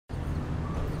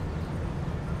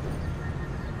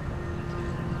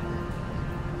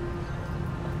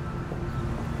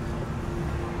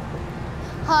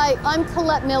Hi, I'm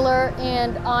Colette Miller,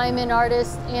 and I'm an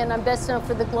artist, and I'm best known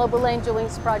for the Global Angel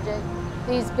Wings project.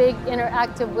 These big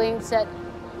interactive wings that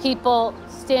people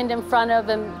stand in front of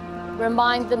and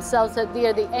remind themselves that they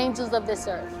are the angels of this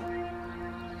earth.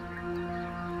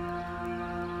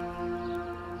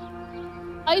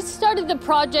 I started the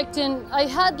project and I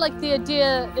had like the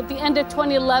idea at the end of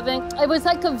 2011. It was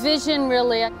like a vision,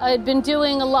 really. I had been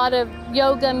doing a lot of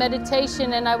yoga,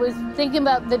 meditation, and I was thinking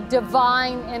about the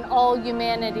divine in all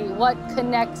humanity, what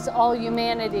connects all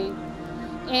humanity.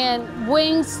 And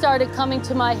wings started coming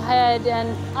to my head,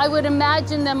 and I would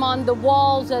imagine them on the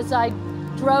walls as I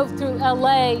drove through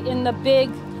LA in the big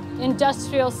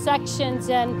industrial sections,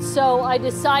 and so I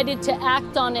decided to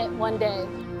act on it one day.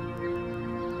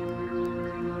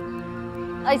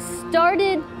 I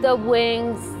started the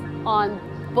wings on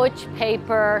butch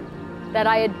paper that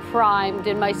I had primed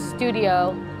in my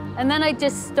studio, and then I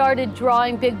just started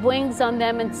drawing big wings on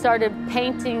them and started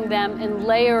painting them and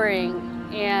layering,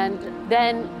 and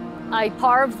then I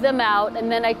carved them out,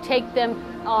 and then I take them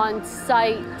on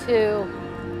site to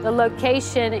the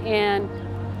location and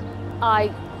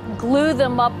I glue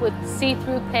them up with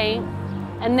see-through paint,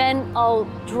 and then I'll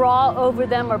draw over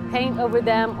them or paint over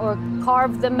them or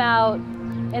carve them out.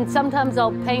 And sometimes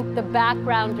I'll paint the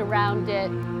background around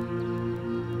it.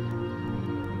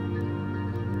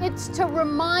 It's to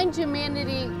remind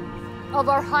humanity of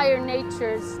our higher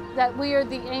natures, that we are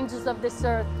the angels of this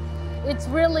earth. It's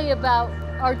really about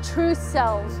our true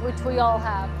selves, which we all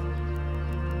have.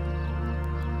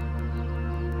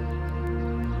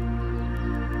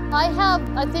 I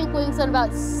have, I think, wings on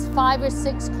about 5 or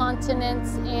 6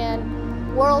 continents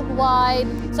and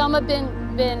worldwide. Some have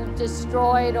been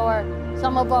destroyed, or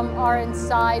some of them are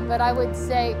inside, but I would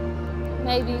say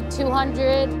maybe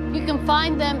 200. You can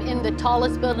find them in the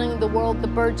tallest building in the world, the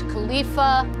Burj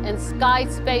Khalifa, and Sky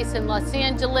Space in Los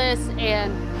Angeles,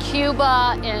 and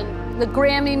Cuba, and the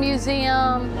Grammy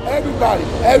Museum. Everybody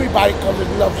comes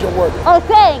and loves your work. Oh,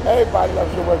 thanks. Everybody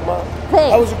loves your work, Mom.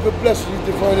 Thanks. That was a good blessing you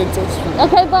did for it into the street.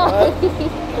 Okay, bye.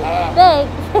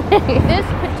 Thanks. This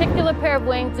particular pair of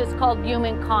wings is called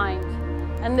Humankind,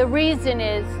 and the reason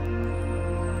is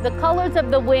the colors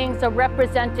of the wings are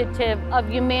representative of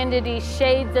humanity's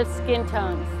shades of skin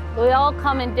tones. We all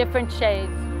come in different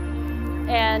shades.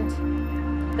 And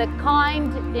the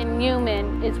kind in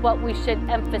human is what we should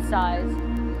emphasize.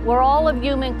 We're all of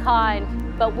humankind,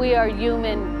 but we are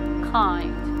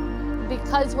humankind.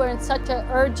 Because we're in such an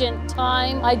urgent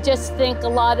time, I just think a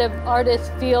lot of artists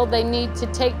feel they need to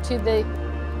take to the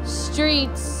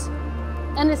streets,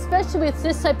 and especially with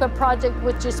this type of project,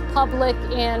 which is public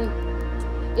and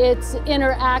it's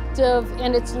interactive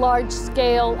and it's large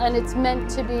scale, and it's meant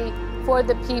to be for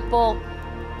the people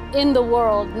in the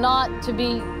world, not to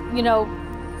be,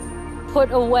 put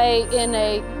away in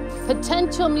a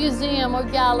potential museum or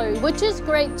gallery, which is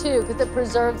great too, because it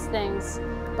preserves things.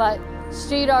 But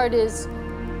street art is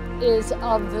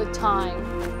of the time.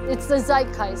 It's the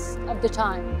zeitgeist of the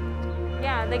time.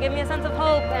 Yeah, they give me a sense of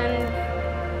hope and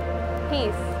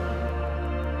peace.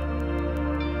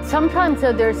 Sometimes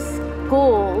there's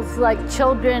schools, like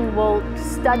children will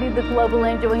study the Global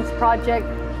Angel Wings project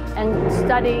and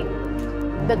study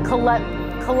the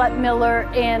Colette Miller,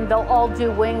 and they'll all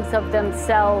do wings of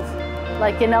themselves,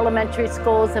 like in elementary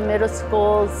schools and middle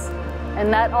schools,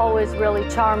 and that always really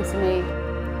charms me.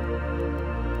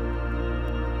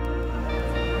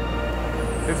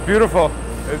 It's beautiful.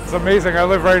 It's amazing. I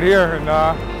live right here, and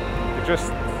it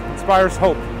just inspires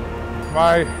hope.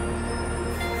 My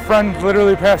friend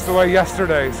literally passed away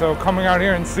yesterday, so coming out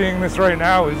here and seeing this right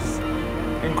now is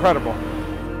incredible.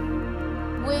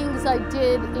 Wings I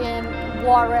did in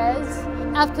Juarez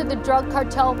after the drug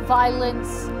cartel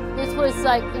violence. This was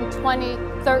like in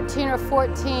 2013 or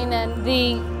 14, and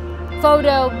the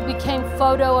photo became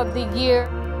photo of the year.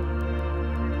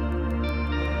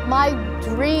 My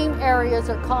dream areas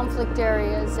are conflict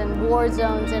areas and war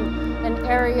zones, and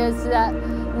areas that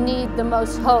need the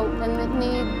most hope and that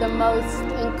need the most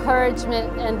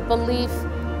encouragement and belief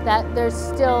that there's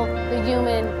still the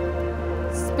human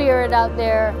spirit out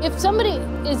there. If somebody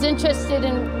is interested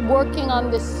in working on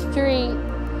the street,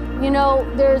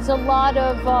 there's a lot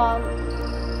of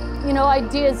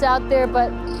ideas out there, but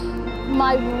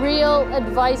my real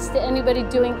advice to anybody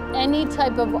doing any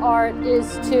type of art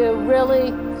is to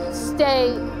really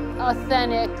stay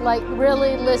authentic, like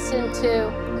really listen to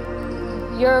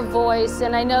your voice.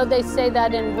 And I know they say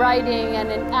that in writing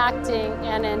and in acting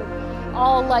and in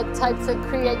all types of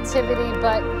creativity,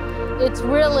 but it's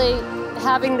really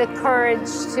having the courage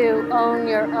to own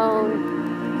your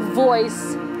own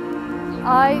voice.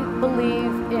 I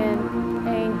believe in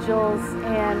angels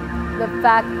and the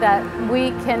fact that we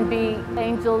can be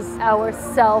angels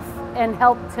ourselves and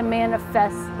help to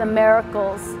manifest the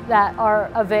miracles that are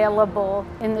available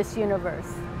in this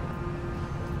universe.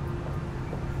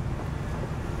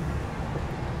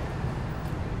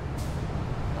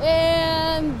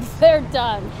 And they're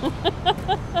done.